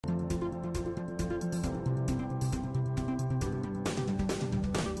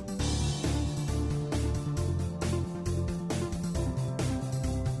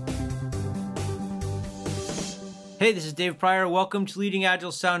Hey, this is Dave Pryor. Welcome to Leading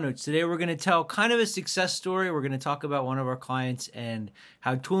Agile Sound Notes. Today we're going to tell kind of a success story. We're going to talk about one of our clients and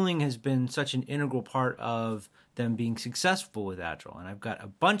how tooling has been such an integral part of them being successful with Agile. And I've got a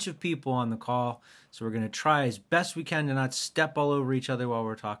bunch of people on the call, so we're going to try as best we can to not step all over each other while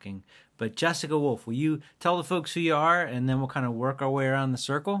we're talking. But Jessica Wolf, will you tell the folks who you are, and then we'll kind of work our way around the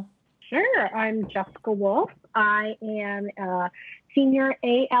circle? Sure. I'm Jessica Wolf. I am a senior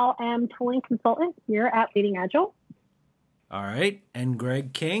ALM tooling consultant here at Leading Agile. All right. And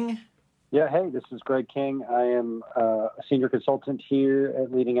Greg King? Yeah, hey, this is Greg King. I am a senior consultant here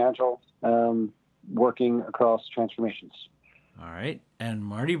at Leading Agile, working across transformations. All right. And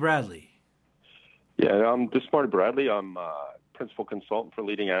Marty Bradley? Yeah, this is Marty Bradley. I'm principal consultant for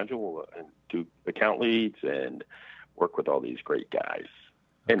Leading Agile and do account leads and work with all these great guys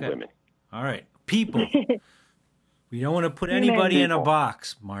and women. All right. People. We don't want to put anybody in a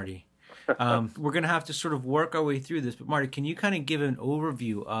box, Marty. We're going to have to sort of work our way through this. But Marty, can you kind of give an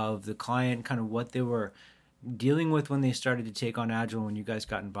overview of the client, kind of what they were dealing with when they started to take on Agile when you guys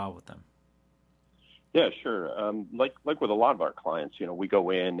got involved with them? Yeah, sure. Like with a lot of our clients, we go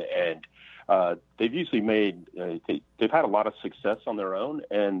in and they've usually they've had a lot of success on their own,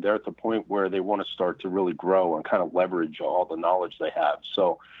 and they're at the point where they want to start to really grow and kind of leverage all the knowledge they have.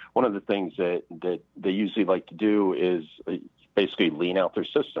 So one of the things that they usually like to do is basically lean out their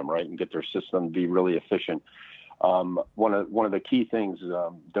system, right, and get their system to be really efficient. One of the key things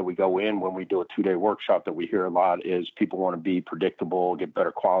that we go in when we do a 2-day workshop that we hear a lot is people want to be predictable, get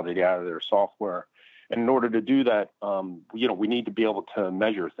better quality out of their software. And in order to do that, we need to be able to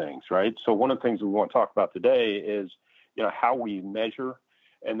measure things, right? So one of the things we want to talk about today is, how we measure,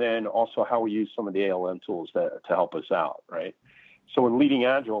 and then also how we use some of the ALM tools to help us out, right? So in Leading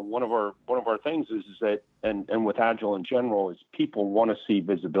Agile, one of our things is that, and with Agile in general, is people want to see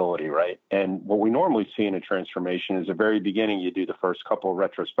visibility, right? And what we normally see in a transformation is, at the very beginning, you do the first couple of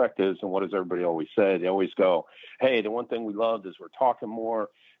retrospectives, and what does everybody always say? They always go, hey, the one thing we loved is we're talking more,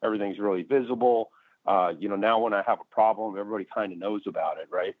 everything's really visible. Now when I have a problem, everybody kind of knows about it,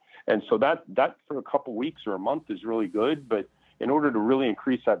 right? And so that for a couple weeks or a month is really good, but in order to really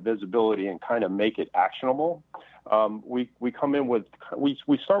increase that visibility and kind of make it actionable, we come in with, we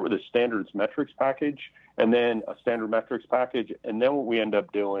start with a standards metrics package and then a standard metrics package. And then what we end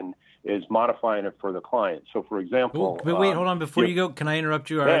up doing is modifying it for the client. So for example, but wait, hold on. Before you go, can I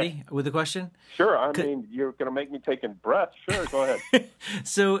interrupt you already with a question? Sure. I mean, you're going to make me take a breath. Sure. Go ahead.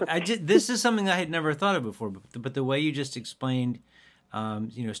 So this is something I had never thought of before, but the way you just explained,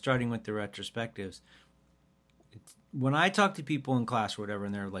 starting with the retrospectives, when I talk to people in class or whatever,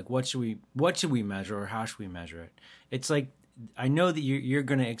 and they're like, what should we measure, or how should we measure it? It's like, I know that you're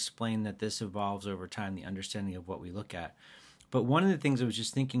going to explain that this evolves over time, the understanding of what we look at. But one of the things I was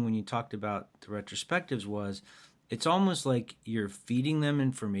just thinking when you talked about the retrospectives was, it's almost like you're feeding them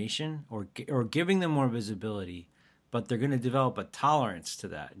information or giving them more visibility, but they're going to develop a tolerance to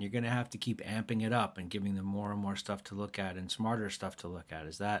that. And you're going to have to keep amping it up and giving them more and more stuff to look at and smarter stuff to look at.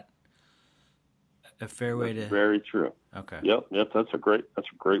 Is that a fair way to? Very true. Okay. Yep. That's a great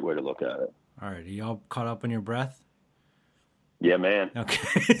way to look at it. All right. Are you all caught up on your breath? Yeah, man.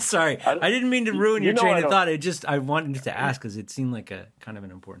 Okay. Sorry. I didn't mean to ruin your train of thought. I wanted to ask because it seemed like a kind of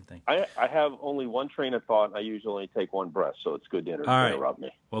an important thing. I have only one train of thought. And I usually only take one breath, so it's good to interrupt me.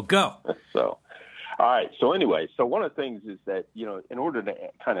 Well, go. All right. So anyway, one of the things is that, in order to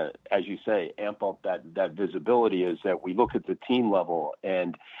kind of, as you say, amp up that visibility, is that we look at the team level,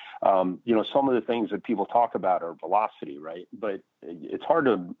 and some of the things that people talk about are velocity, right? But it's hard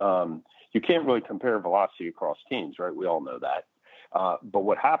to, you can't really compare velocity across teams, right? We all know that. But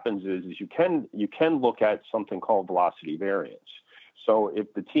what happens is you can look at something called velocity variance. So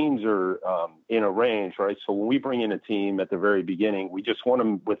if the teams are in a range, right? So when we bring in a team at the very beginning, we just want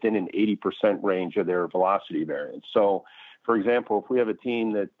them within an 80% range of their velocity variance. So, for example, if we have a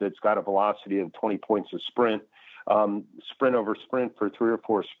team that's got a velocity of 20 points a sprint over sprint for 3 or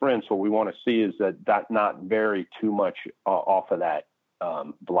 4 sprints, what we want to see is that not vary too much off of that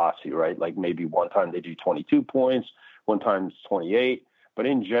velocity, right? Like maybe one time they do 22 points, one time it's 28. But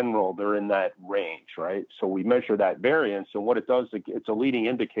in general, they're in that range, right? So we measure that variance, and what it does, it's a leading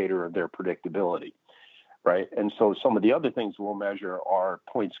indicator of their predictability, right? And so some of the other things we'll measure are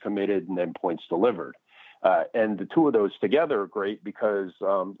points committed and then points delivered. And the two of those together are great because,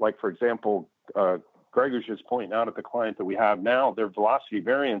 like, for example, Greg was just pointing out at the client that we have now, their velocity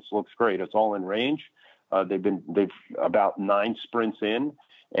variance looks great. It's all in range. They've about 9 sprints in,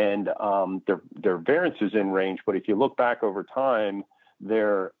 and their variance is in range. But if you look back over time,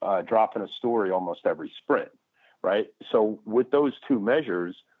 they're dropping a story almost every sprint, right? So with those two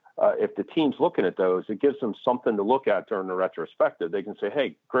measures, if the team's looking at those, it gives them something to look at during the retrospective. They can say,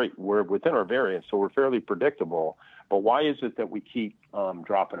 hey, great, we're within our variance, so we're fairly predictable. But why is it that we keep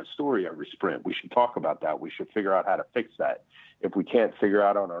dropping a story every sprint? We should talk about that. We should figure out how to fix that. If we can't figure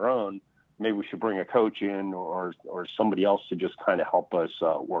out on our own, maybe we should bring a coach in or somebody else to just kind of help us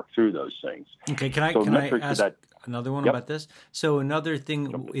work through those things. Okay, can I ask another one about this? So another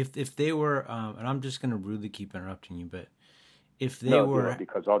thing, if they were, and I'm just going to rudely keep interrupting you, but if they were,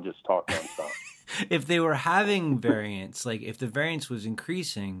 because I'll just talk nonstop. If they were having variance, like if the variance was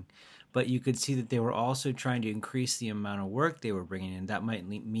increasing, but you could see that they were also trying to increase the amount of work they were bringing in, that might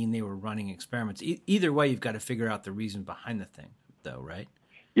mean they were running experiments. Either way, you've got to figure out the reason behind the thing, though, right?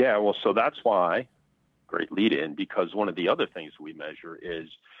 Yeah, well, so that's why, great lead in, because one of the other things we measure is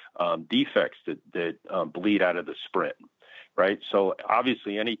defects that bleed out of the sprint, right? So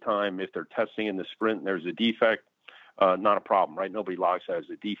obviously, anytime if they're testing in the sprint and there's a defect, not a problem, right? Nobody logs that as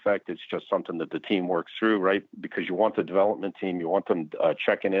a defect. It's just something that the team works through, right? Because you want the development team, you want them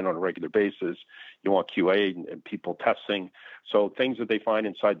checking in on a regular basis. You want QA and people testing. So things that they find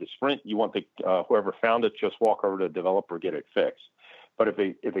inside the sprint, you want whoever found it, just walk over to the developer, get it fixed. But if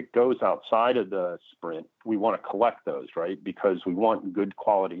it goes outside of the sprint, we want to collect those, right? Because we want good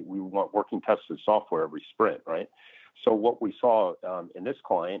quality. We want working tested software every sprint, right? So what we saw in this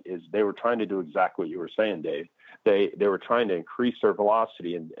client is they were trying to do exactly what you were saying, Dave. They were trying to increase their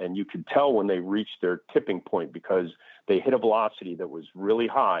velocity, and you could tell when they reached their tipping point because they hit a velocity that was really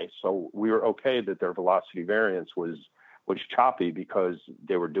high. So we were okay that their velocity variance was choppy because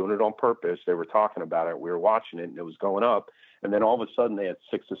they were doing it on purpose. They were talking about it. We were watching it, and it was going up. And then all of a sudden, they had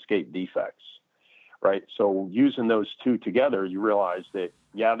 6 escape defects, right? So using those two together, you realize that,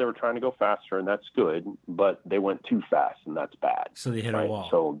 yeah, they were trying to go faster, and that's good, but they went too fast, and that's bad. So they hit a wall.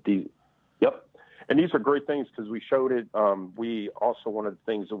 So yep. And these are great things because we showed it. We also, one of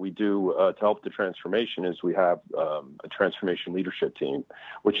the things that we do to help the transformation is we have a transformation leadership team,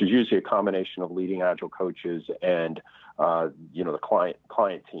 which is usually a combination of leading agile coaches and, the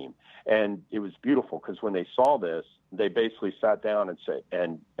client team. And it was beautiful because when they saw this, they basically sat down and said,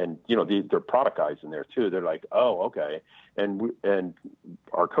 their product guys in there too. They're like, oh, okay. And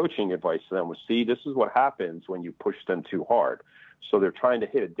our coaching advice to them was, see, this is what happens when you push them too hard. So they're trying to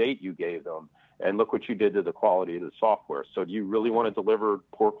hit a date you gave them. And look what you did to the quality of the software. So do you really want to deliver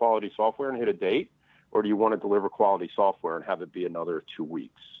poor quality software and hit a date? Or do you want to deliver quality software and have it be another 2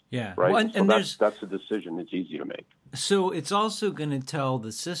 weeks? Yeah. Right. Well, and that's a decision that's easy to make. So it's also going to tell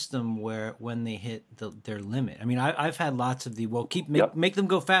the system when they hit their limit. I mean, I've had lots of make them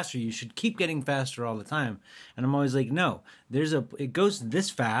go faster. You should keep getting faster all the time. And I'm always like, no, it goes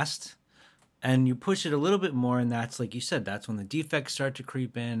this fast. And you push it a little bit more, and that's, like you said, that's when the defects start to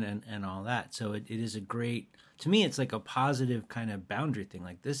creep in and all that. So it is to me, it's like a positive kind of boundary thing.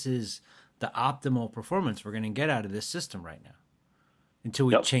 Like, this is the optimal performance we're going to get out of this system right now until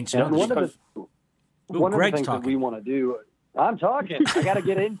we change something. One of the things that we want to do, I'm talking. I got to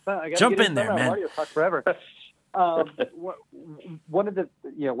get in. Jump in there, man. Audio talk forever. One of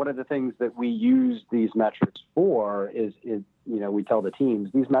the things that we use these metrics for is we tell the teams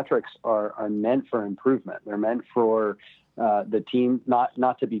these metrics are meant for improvement. They're meant for the team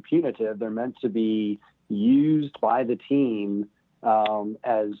not to be punitive. They're meant to be used by the team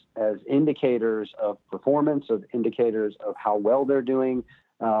as indicators of performance, of indicators of how well they're doing.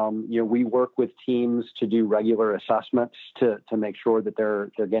 We work with teams to do regular assessments to make sure that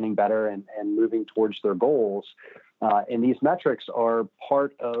they're getting better and moving towards their goals. And these metrics are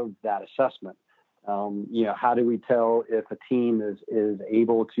part of that assessment. How do we tell if a team is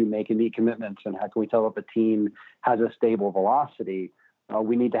able to make and meet commitments, and how can we tell if a team has a stable velocity?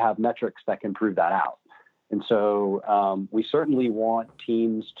 We need to have metrics that can prove that out. And so we certainly want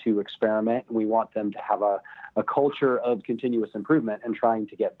teams to experiment, and we want them to have a culture of continuous improvement and trying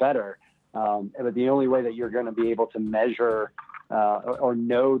to get better. But the only way that you're going to be able to measure or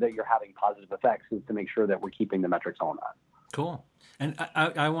know that you're having positive effects is to make sure that we're keeping the metrics on that. Cool. And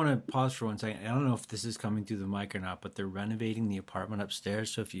I want to pause for 1 second. I don't know if this is coming through the mic or not, but they're renovating the apartment upstairs.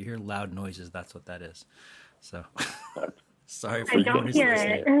 So if you hear loud noises, that's what that is. So sorry for I don't hear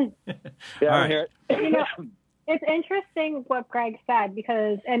it. Yeah, I hear it. It's interesting what Greg said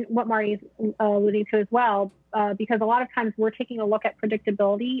and what Marty's alluding to as well, because a lot of times we're taking a look at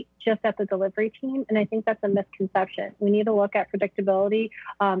predictability just at the delivery team, and I think that's a misconception. We need to look at predictability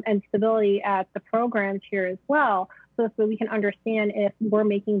and stability at the programs here as well, so we can understand if we're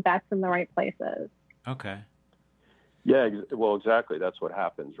making bets in the right places. Okay. Yeah, well, exactly. That's what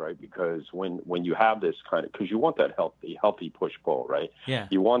happens, right? Because when you have this kind of, because you want that healthy push-pull, right? Yeah.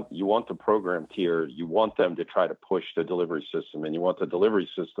 You want the program tier, you want them to try to push the delivery system, and you want the delivery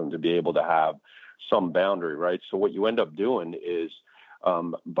system to be able to have some boundary, right? So what you end up doing is,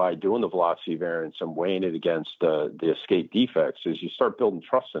 by doing the velocity variance and weighing it against the escape defects, is you start building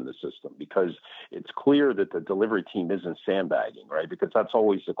trust in the system, because it's clear that the delivery team isn't sandbagging, right? Because that's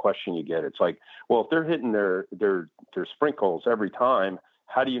always the question you get. It's like, well, if they're hitting their sprinkles every time,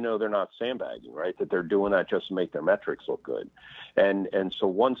 how do you know they're not sandbagging, right? That they're doing that just to make their metrics look good. And so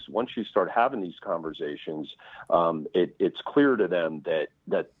once you start having these conversations, it's clear to them that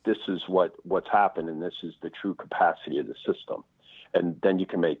this is what's happened, and this is the true capacity of the system. And then you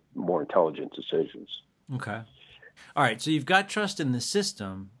can make more intelligent decisions. Okay. All right. So you've got trust in the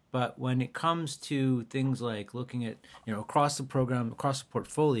system, but when it comes to things like looking at, across the program, across the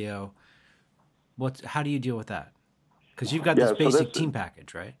portfolio, how do you deal with that? Because you've got this basic team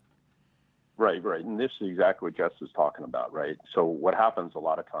package, right? Right. And this is exactly what Jess is talking about, right? So what happens a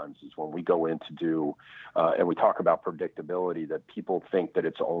lot of times is when we go in to do, and we talk about predictability, that people think that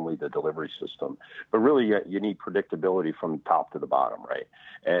it's only the delivery system, but really you need predictability from top to the bottom, right?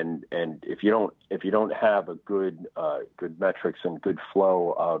 And if you don't have a good metrics and good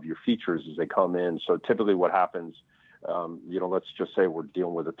flow of your features as they come in, so typically what happens, let's just say we're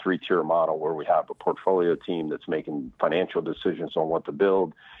dealing with a 3-tier model where we have a portfolio team that's making financial decisions on what to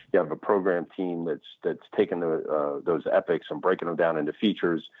build. You have a program team that's taking those epics and breaking them down into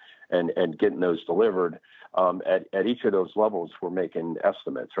features and getting those delivered. At each of those levels, we're making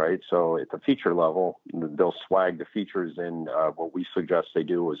estimates, right? So at the feature level, they'll swag the features in what we suggest they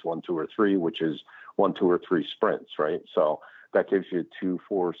do is 1, 2, or 3, which is 1, 2, or 3 sprints, right? So that gives you 2,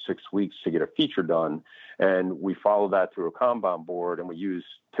 4, 6 weeks to get a feature done. And we follow that through a Kanban board, and we use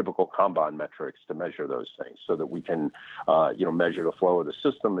typical Kanban metrics to measure those things so that we can, measure the flow of the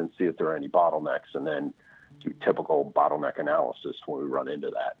system and see if there are any bottlenecks, and then do typical bottleneck analysis when we run into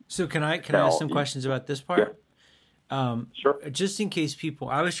that. So can I ask some questions about this part? Yeah. Sure. Just in case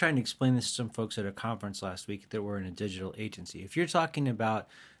I was trying to explain this to some folks at a conference last week that were in a digital agency. If you're talking about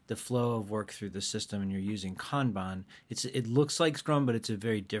the flow of work through the system and you're using Kanban, it looks like Scrum, but it's a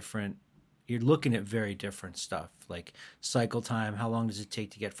very different, you're looking at very different stuff, like cycle time, how long does it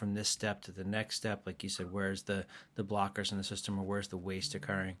take to get from this step to the next step? Like you said, where's the blockers in the system, or where's the waste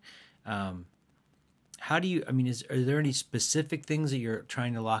occurring? How do you, are there any specific things that you're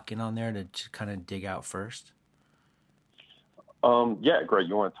trying to lock in on there to kind of dig out first? Yeah, Greg,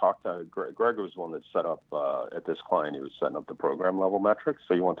 you want to talk to Greg? Greg was the one that set up at this client. He was setting up the program level metrics.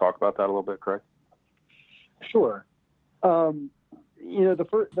 So you want to talk about that a little bit, Greg? Sure.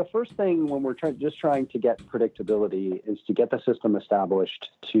 The first thing when we're trying to get predictability is to get the system established,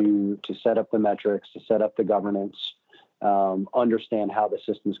 to set up the metrics, to set up the governance, understand how the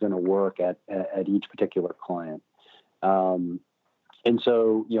system is going to work at each particular client. And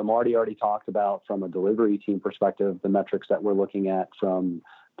so, Marty already talked about, from a delivery team perspective, the metrics that we're looking at from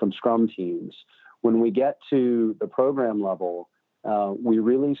Scrum teams. When we get to the program level, we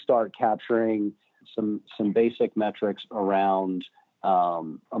really start capturing some basic metrics around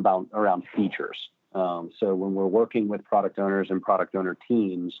features. So when we're working with product owners and product owner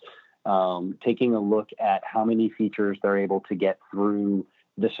teams, taking a look at how many features they're able to get through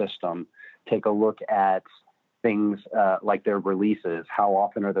the system, take a look at things like their releases. How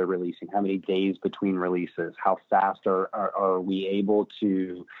often are they releasing? How many days between releases? How fast are we able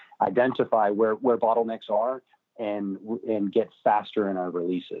to identify where bottlenecks are and get faster in our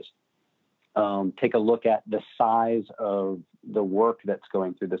releases? Take a look at the size of the work that's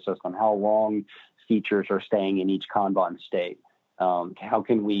going through the system. How long features are staying in each Kanban state? How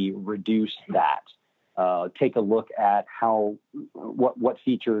can we reduce that? Take a look at what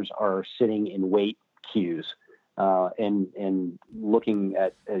features are sitting in wait queues. And looking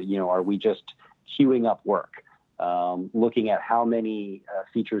at, are we just queuing up work? Looking at how many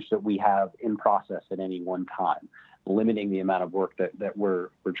features that we have in process at any one time, limiting the amount of work that we're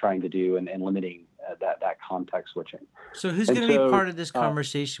trying to do, and limiting that context switching. So who's going to be part of this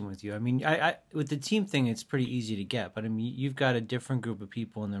conversation with you? I with the team thing, it's pretty easy to get, but you've got a different group of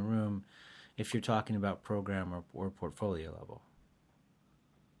people in the room if you're talking about program or portfolio level.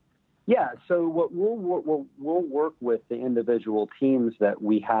 Yeah, so what we'll work with the individual teams that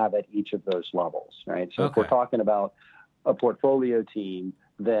we have at each of those levels, right? So If we're talking about a portfolio team,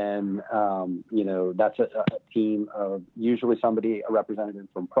 then that's a team of usually a representative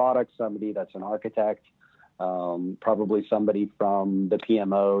from product, somebody that's an architect, probably somebody from the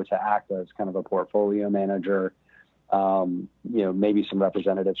PMO to act as kind of a portfolio manager, maybe some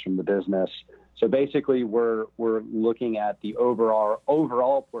representatives from the business. So basically, we're looking at the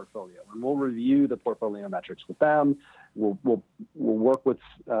overall portfolio, and we'll review the portfolio metrics with them. We'll work with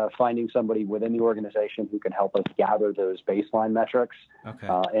finding somebody within the organization who can help us gather those baseline metrics,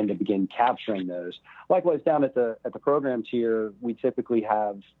 and to begin capturing those. Likewise, down at the program tier, we typically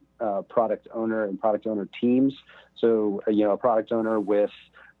have product owner and product owner teams. So a product owner with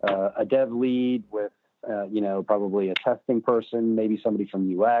a dev lead, with probably a testing person, maybe somebody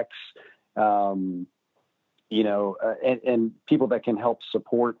from UX. And people that can help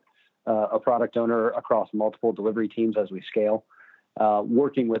support a product owner across multiple delivery teams as we scale,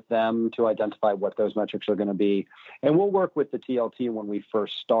 working with them to identify what those metrics are going to be. And we'll work with the TLT when we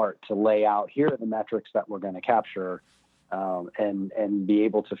first start to lay out, here are the metrics that we're going to capture, and be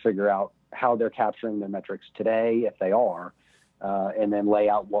able to figure out how they're capturing their metrics today, if they are, and then lay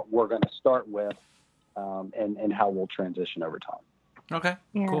out what we're going to start with, and how we'll transition over time. Okay,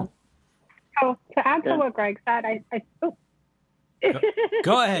 cool. So to add to what Greg said,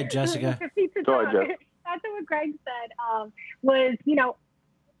 Go ahead, Jessica. Go ahead, Jeff. That's what Greg said, was,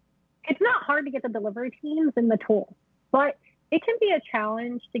 it's not hard to get the delivery teams in the tool, but it can be a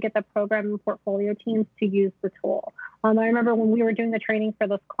challenge to get the program and portfolio teams to use the tool. I remember when we were doing the training for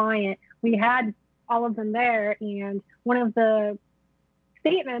this client, we had all of them there, and one of the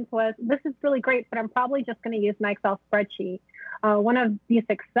statements was, this is really great, but I'm probably just going to use my Excel spreadsheet. One of the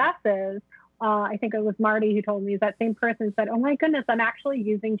successes, I think it was Marty who told me, that same person said, oh my goodness, I'm actually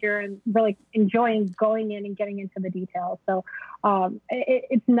using Jira and really enjoying going in and getting into the details. So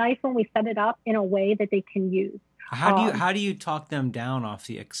it's nice when we set it up in a way that they can use. How do you talk them down off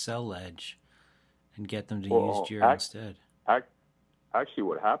the Excel ledge and get them to use Jira instead? Actually,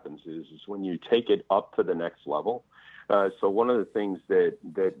 what happens is when you take it up to the next level. So one of the things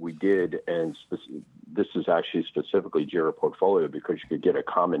that we did, and this is actually specifically Jira Portfolio because you could get a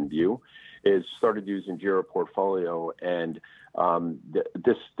common view, is started using Jira Portfolio. And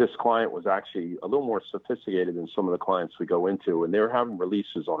this client was actually a little more sophisticated than some of the clients we go into, and they were having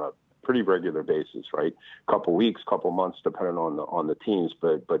releases on a pretty regular basis, right? Couple weeks, couple months, depending on the teams,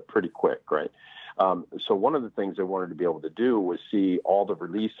 but pretty quick, right? So one of the things they wanted to be able to do was see all the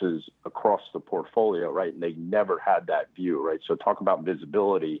releases across the portfolio, right? And they never had that view, right? So talk about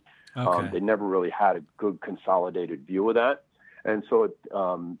visibility. They never really had a good consolidated view of that. And so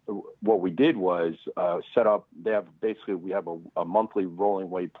what we did was set up, we have a monthly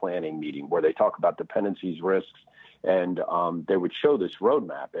rolling wave planning meeting where they talk about dependencies, risks, and they would show this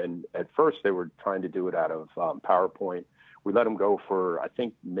roadmap. And at first they were trying to do it out of PowerPoint. We let them go for, I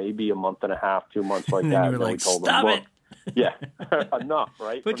think, maybe a month and a half, 2 months like that. And you were like, stop it. Yeah, enough,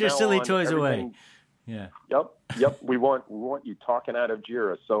 right? Put your silly toys away. Yeah. Yep. We want you talking out of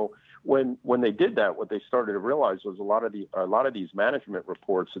Jira. So when they did that, what they started to realize was a lot of these management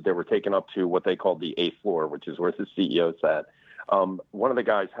reports that they were taking up to what they called the eighth floor, which is where the CEO sat. One of the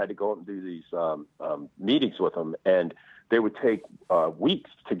guys had to go up and do these meetings with them, and they would take weeks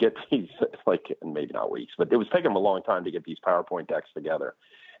to get these, maybe not weeks, but it was taking them a long time to get these PowerPoint decks together.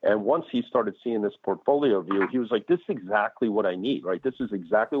 And once he started seeing this portfolio view, he was like, this is exactly what I need, right? This is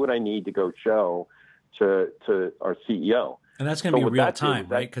exactly what I need to go show to our CEO. And that's going to be real time,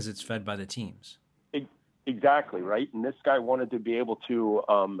 right? Because it's fed by the teams. Exactly, right? And this guy wanted to be able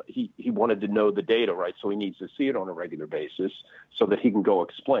to, he wanted to know the data, right? So he needs to see it on a regular basis so that he can go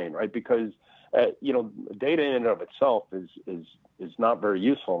explain, right? Because, data in and of itself is not very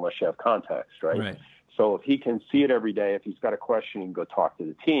useful unless you have context, right? So if he can see it every day, if he's got a question, he can go talk to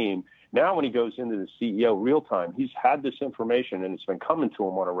the team. Now, when he goes into the CEO real time, he's had this information and it's been coming to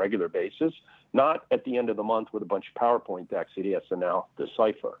him on a regular basis, not at the end of the month with a bunch of PowerPoint decks that he has to now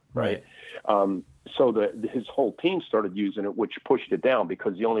decipher, right? So his whole team started using it, which pushed it down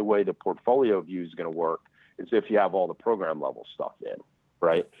because the only way the portfolio view is going to work is if you have all the program level stuff in,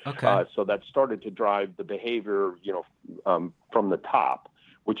 right? So that started to drive the behavior, from the top,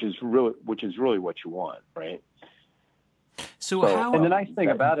 which is really what you want, right? So how? And the nice thing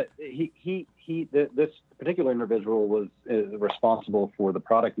about it, this particular individual was responsible for the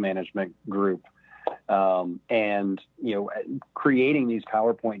product management group, and creating these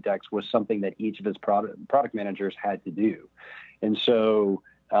PowerPoint decks was something that each of his product managers had to do, and so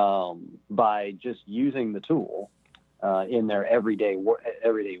by just using the tool in their everyday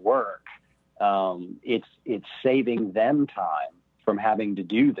work, it's saving them time from having to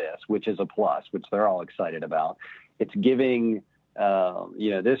do this, which is a plus, which they're all excited about. It's giving,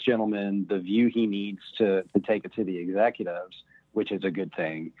 this gentleman the view he needs to take it to the executives, which is a good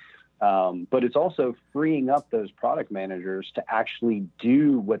thing. But it's also freeing up those product managers to actually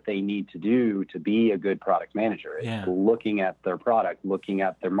do what they need to do to be a good product manager. It's looking at their product, looking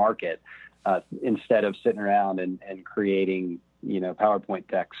at their market, instead of sitting around and creating, PowerPoint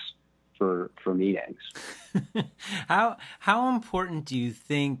decks for meetings. How important do you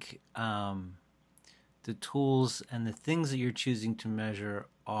think the tools and the things that you're choosing to measure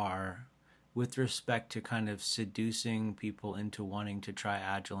are with respect to kind of seducing people into wanting to try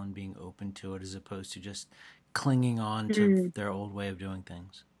Agile and being open to it, as opposed to just clinging on to their old way of doing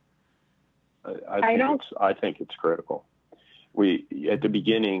things? I think it's critical. At the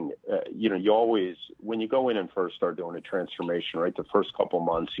beginning, you always, when you go in and first start doing a transformation, right, the first couple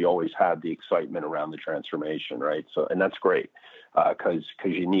months, you always have the excitement around the transformation, right? So, and that's great because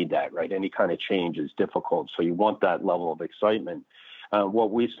you need that, right? Any kind of change is difficult. So you want that level of excitement.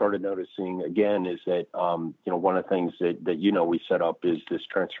 What we started noticing again is that, one of the things that we set up is this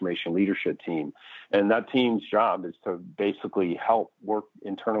transformation leadership team. And that team's job is to basically help work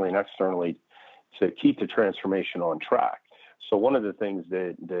internally and externally to keep the transformation on track. So one of the things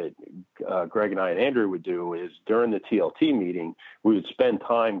that Greg and I and Andrew would do is during the TLT meeting, we would spend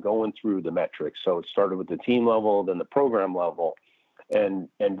time going through the metrics. So it started with the team level, then the program level. And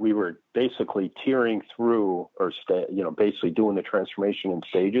we were basically tiering through basically doing the transformation in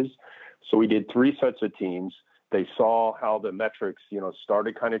stages. So we did 3 sets of teams. They saw how the metrics,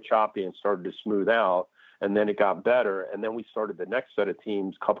 started kind of choppy and started to smooth out. And then it got better. And then we started the next set of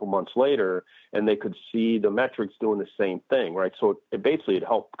teams a couple months later, and they could see the metrics doing the same thing, right? So it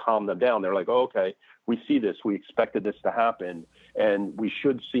helped calm them down. They're like, oh, okay, we see this. We expected this to happen. And we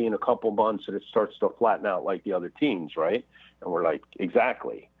should see in a couple months that it starts to flatten out like the other teams, right? And we're like,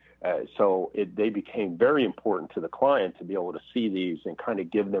 exactly. So they became very important to the client to be able to see these and kind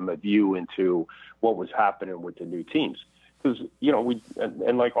of give them a view into what was happening with the new teams. Because,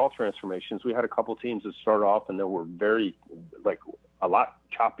 and like all transformations, we had a couple teams that started off and they were very, a lot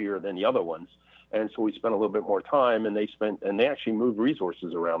choppier than the other ones. And so we spent a little bit more time and they actually moved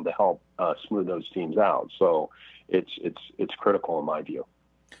resources around to help smooth those teams out. So it's critical in my view.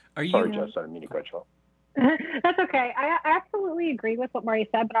 Sorry, Jess, I didn't mean to cut you off. That's okay. I absolutely agree with what Marty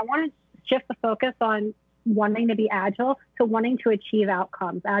said, but I wanted to shift the focus on wanting to be agile to wanting to achieve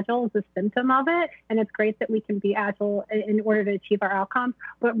outcomes. Agile is a symptom of it, and it's great that we can be agile in order to achieve our outcomes,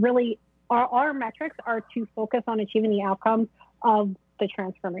 but really our metrics are to focus on achieving the outcomes of the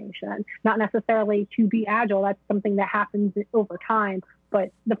transformation, not necessarily to be agile. That's something that happens over time,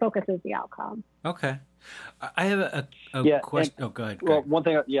 but the focus is the outcome. Okay. I have a question. Go ahead. Well, one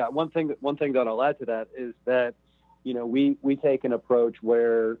thing that I'll add to that is that, we take an approach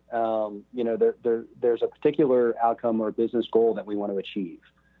where, there's a particular outcome or business goal that we want to achieve.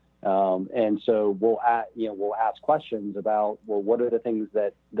 And so we'll ask questions about, well, what are the things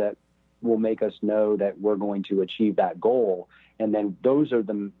that will make us know that we're going to achieve that goal? And then those are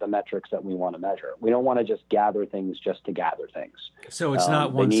the metrics that we want to measure. We don't want to just gather things just to gather things. So it's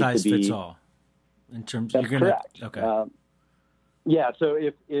not one size fits all in terms of. That's correct. Okay. So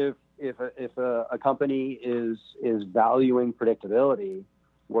if a company is valuing predictability,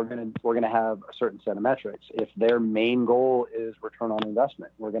 we're gonna have a certain set of metrics. If their main goal is return on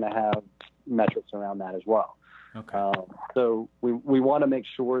investment, we're gonna have metrics around that as well. Okay. So we want to make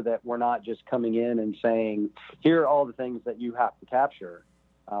sure that we're not just coming in and saying, here are all the things that you have to capture,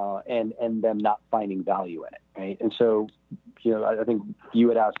 and them not finding value in it, right? And so, I think you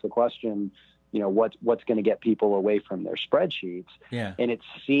had asked the question, what's going to get people away from their spreadsheets? Yeah. And it's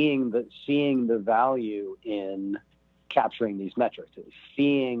seeing the value in capturing these metrics, it's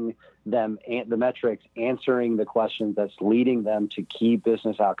seeing them, the metrics answering the questions that's leading them to key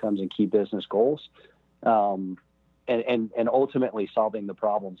business outcomes and key business goals. And ultimately solving the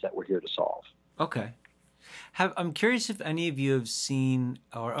problems that we're here to solve. Okay. I'm curious if any of you have seen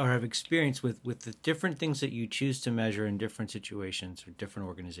or have experienced with the different things that you choose to measure in different situations or different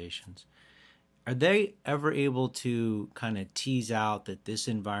organizations. Are they ever able to kind of tease out that this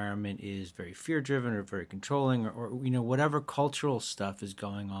environment is very fear-driven or very controlling or whatever cultural stuff is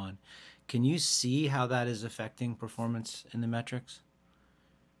going on? Can you see how that is affecting performance in the metrics?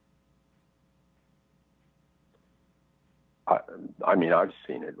 I mean, I've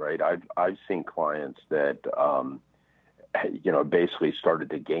seen it, right? I've seen clients that, basically started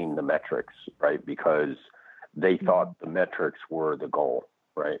to game the metrics, right? Because they thought the metrics were the goal,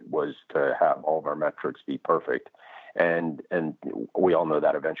 right? Was to have all of our metrics be perfect. And we all know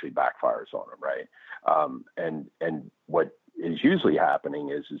that eventually backfires on them, right? And what is usually happening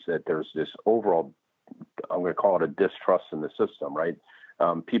is that there's this overall, I'm going to call it a distrust in the system, right?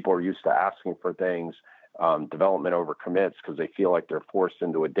 People are used to asking for things. Development over commits because they feel like they're forced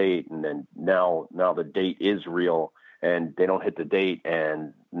into a date, and then now the date is real and they don't hit the date,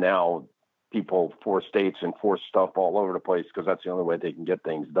 and now people force dates and force stuff all over the place because that's the only way they can get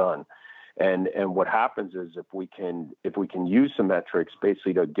things done. And what happens is if we can use some metrics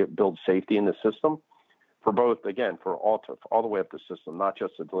basically to build safety in the system for both, again, for all the way up the system, not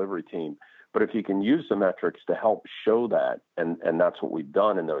just the delivery team, but if you can use the metrics to help show that, and that's what we've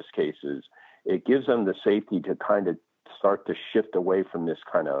done in those cases, it gives them the safety to kind of start to shift away from this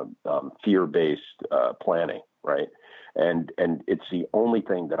kind of fear-based planning, right? And it's the only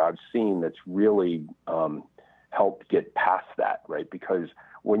thing that I've seen that's really helped get past that, right? Because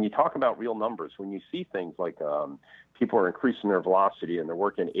when you talk about real numbers, when you see things like people are increasing their velocity and they're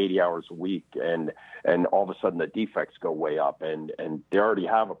working 80 hours a week, and all of a sudden the defects go way up, and they already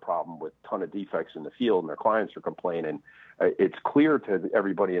have a problem with a ton of defects in the field, and their clients are complaining. It's clear to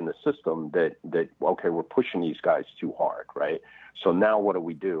everybody in the system that okay, we're pushing these guys too hard, right? So now what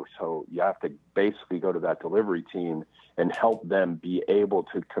do? So you have to basically go to that delivery team and help them be able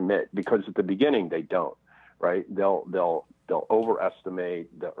to commit, because at the beginning they don't, right? They'll overestimate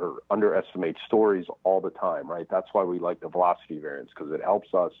or underestimate stories all the time, right? That's why we like the velocity variance, because it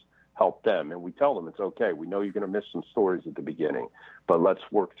helps us help them. And we tell them it's okay. We know you're going to miss some stories at the beginning, but let's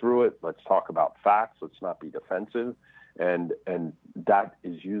work through it. Let's talk about facts. Let's not be defensive. And that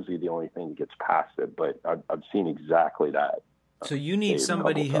is usually the only thing that gets past it. But I've seen exactly that. So you need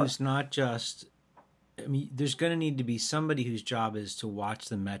somebody who's not just, I mean, there's going to need to be somebody whose job is to watch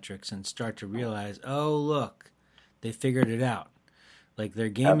the metrics and start to realize, oh, look, they figured it out. Like they're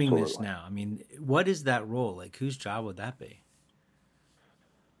gaming this now. I mean, what is that role? Like whose job would that be?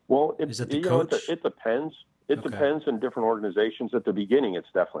 Well, is it the coach? It depends. It depends in different organizations. At the beginning, it's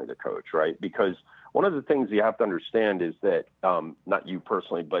definitely the coach, right? Because one of the things you have to understand is that, not you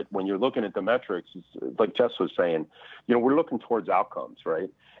personally, but when you're looking at the metrics, like Jess was saying, we're looking towards outcomes, right?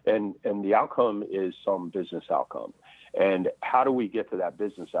 And the outcome is some business outcome. And how do we get to that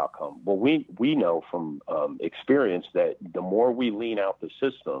business outcome? Well, we know from experience that the more we lean out the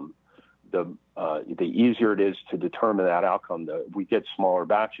system, the easier it is to determine that outcome. We get smaller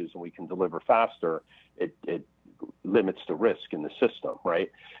batches and we can deliver faster. It limits the risk in the system, right?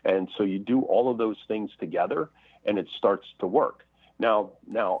 And so you do all of those things together and it starts to work. Now,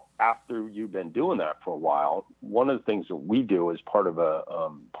 after you've been doing that for a while, one of the things that we do as part of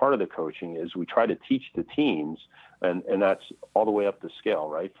the coaching is we try to teach the teams, and that's all the way up the scale,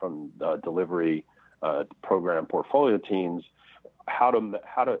 right? From delivery, program, portfolio teams, how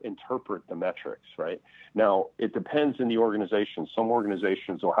to interpret the metrics, right? Now, it depends in the organization. Some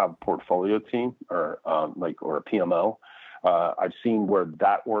organizations will have a portfolio team or a PMO. I've seen where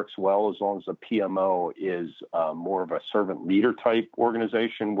that works well as long as the PMO is more of a servant leader type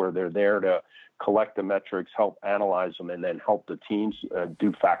organization where they're there to collect the metrics, help analyze them, and then help the teams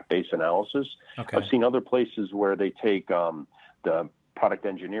do fact-based analysis. Okay. I've seen other places where they take the product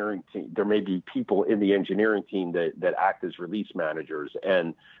engineering team. There may be people in the engineering team that act as release managers,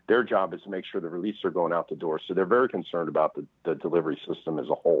 and their job is to make sure the releases are going out the door. So they're very concerned about the delivery system as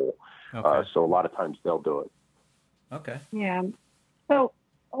a whole. Okay. So a lot of times they'll do it. Okay. Yeah. So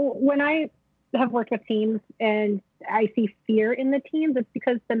when I have worked with teams and I see fear in the teams, it's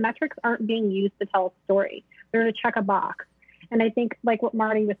because the metrics aren't being used to tell a story. They're to check a box. And I think like what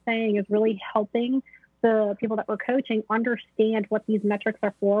Marty was saying is really helping the people that we're coaching understand what these metrics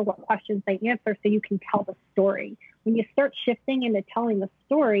are for, what questions they answer, so you can tell the story. When you start shifting into telling the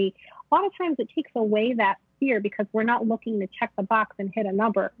story, a lot of times it takes away that fear because we're not looking to check the box and hit a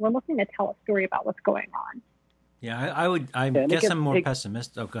number. We're looking to tell a story about what's going on. Yeah, I guess I'm more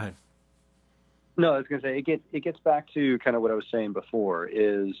pessimistic. Oh, go ahead. No, I was going to say it gets back to kind of what I was saying before.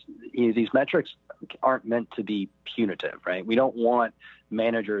 Is these metrics aren't meant to be punitive, right? We don't want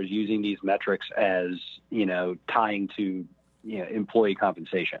managers using these metrics as tying to employee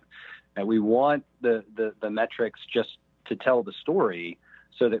compensation, and we want the metrics just to tell the story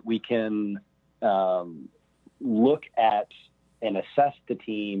so that we can look at and assess the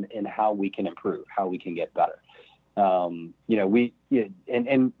team and how we can improve, how we can get better. And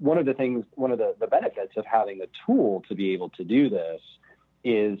one of the benefits of having a tool to be able to do this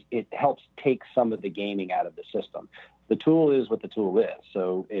is it helps take some of the gaming out of the system. The tool is what the tool is.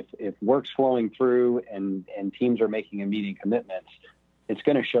 So if work's flowing through and teams are making and meeting commitments, it's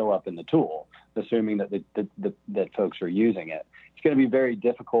going to show up in the tool, assuming that that folks are using it. It's going to be very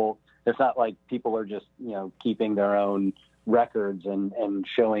difficult. It's not like people are just keeping their own records and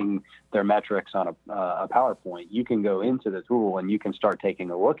showing their metrics on a PowerPoint. You can go into the tool and you can start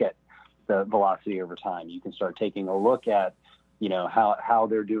taking a look at the velocity over time. You can start taking a look at how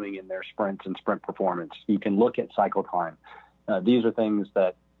they're doing in their sprints and sprint performance. You can look at cycle time. These are things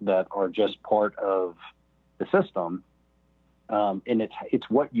that are just part of the system, and it's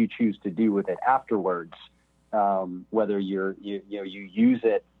what you choose to do with it afterwards. Whether you use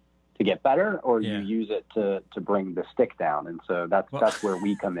it to get better, or Yeah. you use it to bring the stick down. And so that's where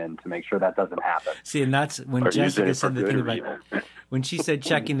we come in to make sure that doesn't happen. See, and that's when Or use Jessica it said for the thing good or about evil. when she said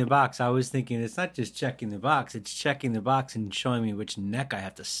checking the box. I was thinking it's not just checking the box; it's checking the box and showing me which neck I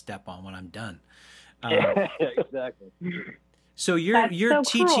have to step on when I'm done. Exactly. So you're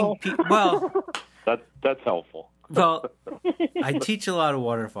That's so teaching cruel. well. That's helpful. Well, I teach a lot of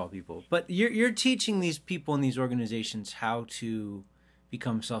waterfall people, but you're teaching these people in these organizations how to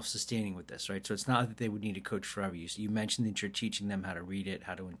become self-sustaining with this, right? So it's not that they would need a coach forever. You mentioned that you're teaching them how to read it,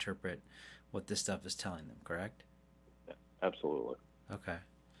 how to interpret what this stuff is telling them, correct? Absolutely. Okay.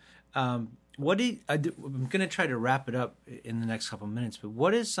 I'm going to try to wrap it up in the next couple of minutes, but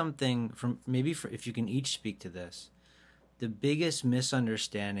what is something if you can each speak to this, the biggest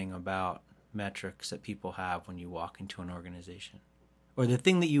misunderstanding about metrics that people have when you walk into an organization, or the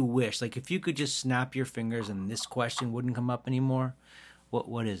thing that you wish, like if you could just snap your fingers and this question wouldn't come up anymore,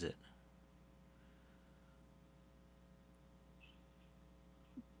 what is it?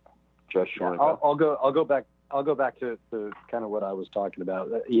 Josh, I'll go back to kind of what I was talking about.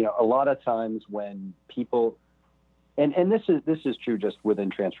 A lot of times when people, and this is true just within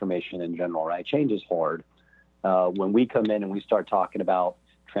transformation in general, right? Change is hard. When we come in and we start talking about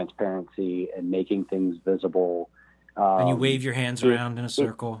transparency and making things visible, And you wave your hands around in a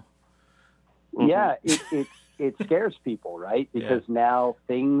circle. Yeah, it scares people, right? Because now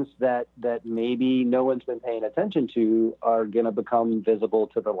things that maybe no one's been paying attention to are going to become visible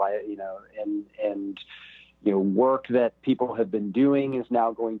to the light, and work that people have been doing is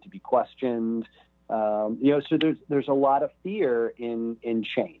now going to be questioned. So there's a lot of fear in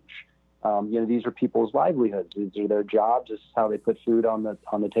change. These are people's livelihoods. These are their jobs. This is how they put food on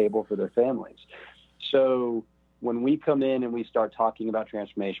the table for their families. So when we come in and we start talking about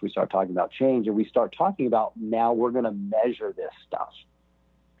transformation, we start talking about change, and we start talking about now we're going to measure this stuff.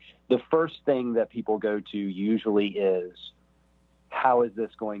 The first thing that people go to usually is, how is this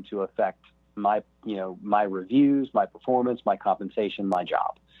going to affect my reviews, my performance, my compensation, my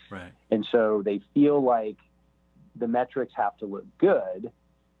job? Right. And so they feel like the metrics have to look good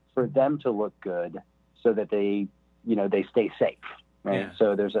for them to look good so that they stay safe. Right. Yeah.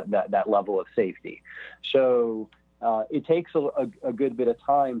 So there's that level of safety. So it takes a good bit of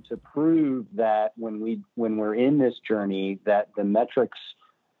time to prove that when we're in this journey, that the metrics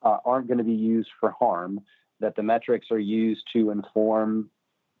aren't going to be used for harm, that the metrics are used to inform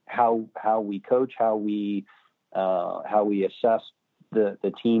how we coach, how we assess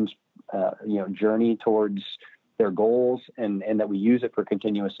the team's journey towards their goals, and that we use it for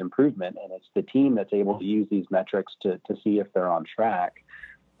continuous improvement. And it's the team that's able to use these metrics to see if they're on track.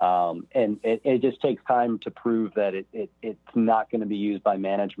 And it just takes time to prove that it's not going to be used by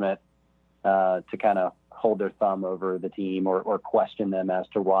management to kind of hold their thumb over the team or question them as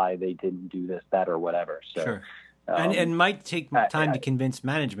to why they didn't do this, that, or whatever. So, sure. And might take time to convince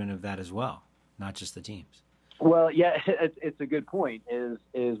management of that as well, not just the teams. Well, yeah, it's a good point.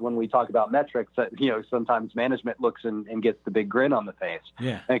 Is when we talk about metrics, that sometimes management looks and gets the big grin on the face.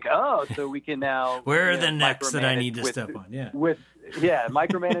 Yeah. Like, so we can now. Where are the necks that I need to step on? Yeah.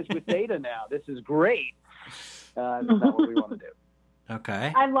 Micromanage with data now. This is great. That's not what we want to do.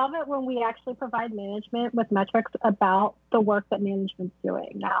 Okay. I love it when we actually provide management with metrics about the work that management's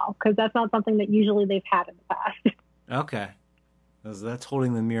doing now, because that's not something that usually they've had in the past. Okay. That's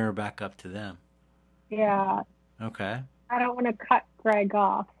holding the mirror back up to them. Yeah. Okay. I don't want to cut Greg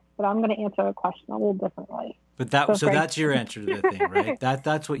off, but I'm going to answer the question a little differently. But so that's your answer to the thing, right?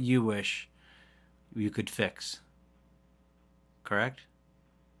 That's what you wish you could fix. Correct?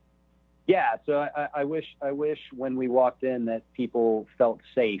 Yeah. So I wish when we walked in that people felt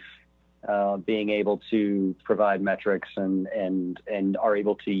safe being able to provide metrics and are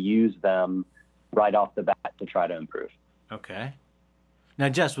able to use them right off the bat to try to improve. Okay. Now,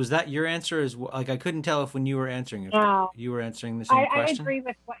 Jess, was that your answer as well? Like, I couldn't tell if when you were answering it, you were answering the same question. I agree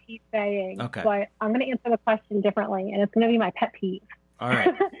with what he's saying, okay, but I'm going to answer the question differently, and it's going to be my pet peeve. All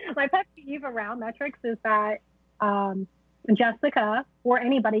right. My pet peeve around metrics is that Jessica or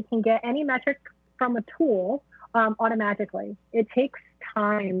anybody can get any metric from a tool automatically. It takes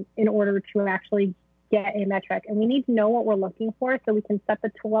time in order to actually get a metric, and we need to know what we're looking for so we can set the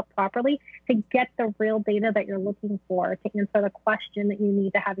tool up properly to get the real data that you're looking for to answer the question that you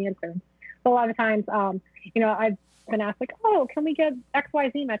need to have answered. So a lot of times, I've been asked like, can we get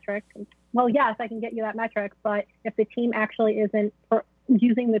XYZ metric? Well, yes, I can get you that metric, but if the team actually isn't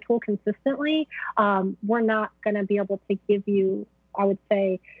using the tool consistently, we're not going to be able to give you, I would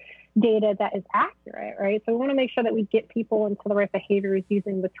say, data that is accurate, right? So we want to make sure that we get people into the right behaviors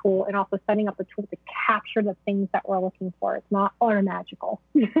using the tool and also setting up the tool to capture the things that we're looking for. It's not magical.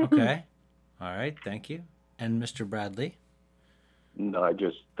 Okay. All right. Thank you. And Mr. Bradley? No,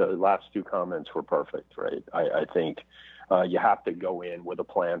 the last two comments were perfect, right? I think you have to go in with a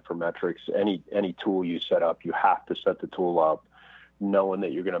plan for metrics. Any tool you set up, you have to set the tool up knowing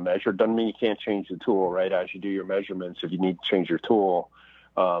that you're going to measure. Doesn't mean you can't change the tool, right? As you do your measurements, if you need to change your tool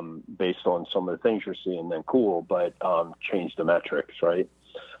based on some of the things you're seeing, then cool, but change the metrics, right?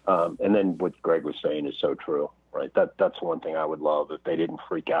 And then what Greg was saying is so true, right? That's one thing I would love if they didn't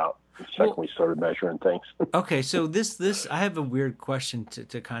freak out the second we started measuring things. Okay, so this I have a weird question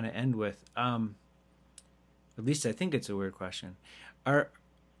to kind of end with. At least I think it's a weird question.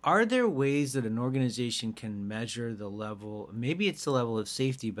 Are there ways that an organization can measure the level, maybe it's the level of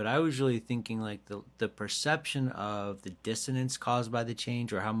safety, but I was really thinking like the perception of the dissonance caused by the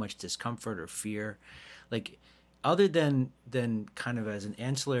change or how much discomfort or fear, like other than kind of as an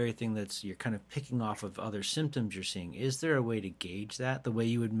ancillary thing you're kind of picking off of other symptoms you're seeing, is there a way to gauge that the way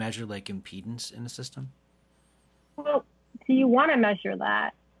you would measure like impedance in a system? Well, do you want to measure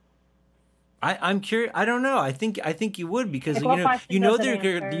that? I'm curious. I don't know. I think you would because they're going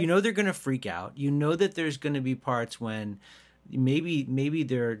to freak out. You know that there's going to be parts when maybe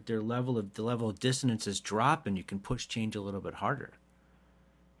their level of dissonance is drop and you can push change a little bit harder.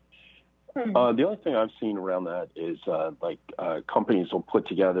 The only thing I've seen around that is companies will put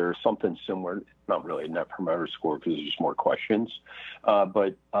together something similar, not really a net promoter score because there's just more questions,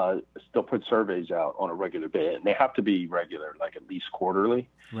 but they'll put surveys out on a regular basis, and they have to be regular, like at least quarterly,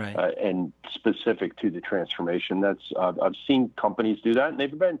 right? And specific to the transformation. That's I've seen companies do that, and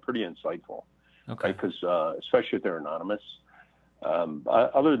they've been pretty insightful, okay? Because especially if they're anonymous.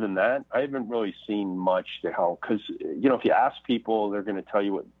 Other than that, I haven't really seen much to help because if you ask people, they're going to tell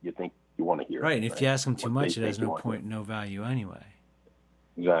you what you think you want to hear. Right, and if you ask them too much, it has no point, no value anyway.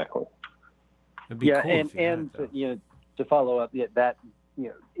 Exactly. It'd be cool and to follow up that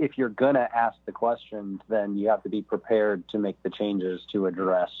if you're gonna ask the questions, then you have to be prepared to make the changes to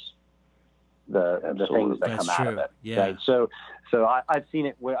address the things that come out of it. Yeah. Right? So I've seen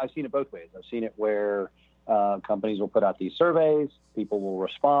it both ways. I've seen it where companies will put out these surveys, people will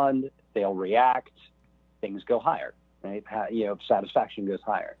respond, they'll react, things go higher, right? Satisfaction goes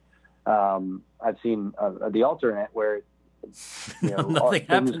higher. I've seen the alternate where nothing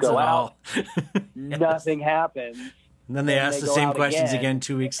happens go at out, all. Yes. Nothing happens. And then they ask the same questions again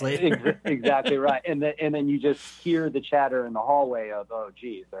 2 weeks later. Exactly right. And then you just hear the chatter in the hallway of, oh,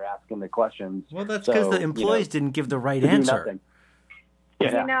 geez, they're asking the questions. Well, that's because the employees didn't give the right answer. Nothing.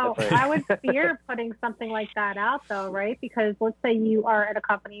 Yeah, right. I would fear putting something like that out, though, right? Because let's say you are at a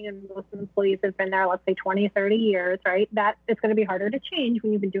company and most employees have been there, let's say 20, 30 years, right? That it's going to be harder to change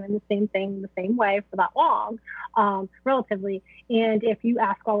when you've been doing the same thing the same way for that long, relatively. And if you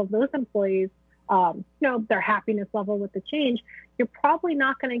ask all of those employees, their happiness level with the change, you're probably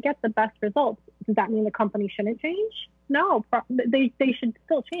not going to get the best results. Does that mean the company shouldn't change? No, they should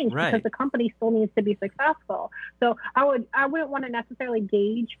still change because the company still needs to be successful. So I wouldn't want to necessarily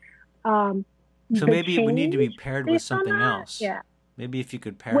gauge. So maybe it would need to be paired with something else. Yeah. Maybe if you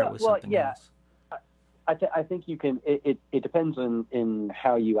could pair it with something else. I think you can. It depends in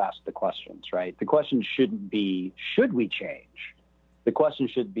how you ask the questions, right? The question shouldn't be should we change. The question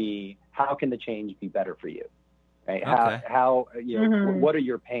should be how can the change be better for you, right? Okay. How what are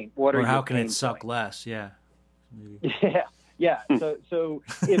your pain? How can it suck less? Yeah. Maybe. Yeah. So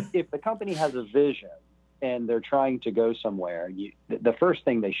if the company has a vision and they're trying to go somewhere, the first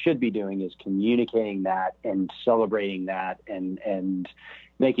thing they should be doing is communicating that and celebrating that and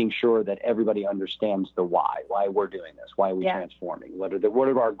making sure that everybody understands the why we're doing this, why are we transforming, what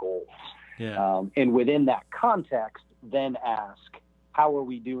are our goals, and within that context, then ask how are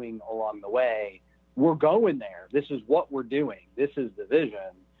we doing along the way. We're going there. This is what we're doing. This is the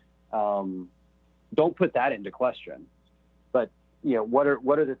vision. Don't put that into question, but what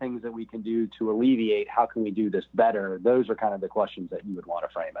are the things that we can do to alleviate? How can we do this better? Those are kind of the questions that you would want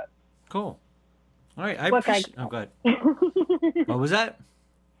to frame it. Cool. All right. Go ahead. What was that?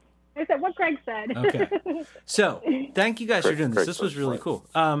 I said what Greg said. Okay. So thank you guys for doing this. This was really cool.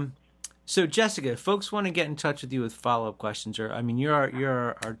 So Jessica, if folks want to get in touch with you with follow-up questions, you're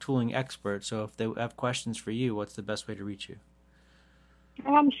our tooling expert. So if they have questions for you, what's the best way to reach you?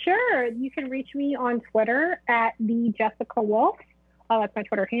 Sure. You can reach me on Twitter at @TheJessicaWolf. That's my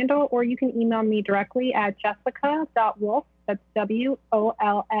Twitter handle. Or you can email me directly at jessica.wolf, that's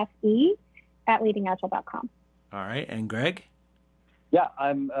WOLFE, @leadingagile.com. All right. And Greg? Yeah,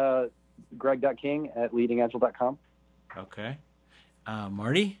 I'm Greg.King at leadingagile.com. Okay.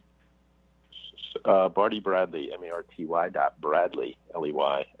 Marty? Barty Bradley, Marty.Bradley,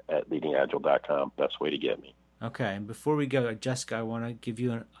 Ley, at leadingagile.com. Best way to get me. Okay, and before we go, Jessica, I want to give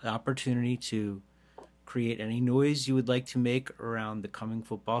you an opportunity to create any noise you would like to make around the coming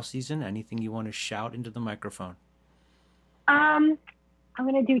football season. Anything you want to shout into the microphone? I'm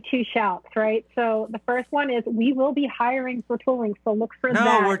going to do 2 shouts, right? So the first one is we will be hiring for tooling, so look for that.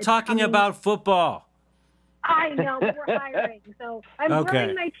 No, we're talking about football. I know, but we're hiring. So I'm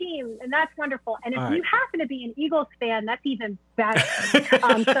growing my team, and that's wonderful. And if you happen to be an Eagles fan, that's even better. So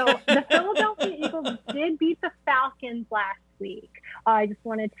the Philadelphia Eagles did beat the Falcons last week. I just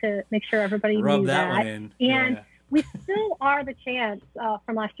wanted to make sure everybody knew that. One in. And we still are the chance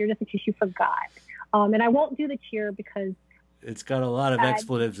from last year, just in case you forgot. And I won't do the cheer because it's got a lot of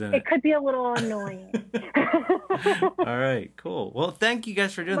expletives in it. It could be a little annoying. All right, cool. Well, thank you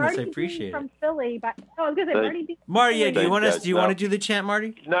guys for doing this. I appreciate it. From Philly, but I was going to say Marty B. Marty, yeah, do you want to do the chant,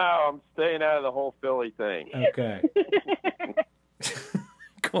 Marty? No, I'm staying out of the whole Philly thing. Okay.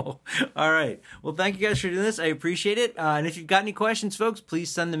 Cool. All right. Well, thank you guys for doing this. I appreciate it. And if you've got any questions, folks,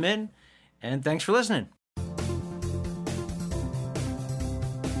 please send them in. And thanks for listening.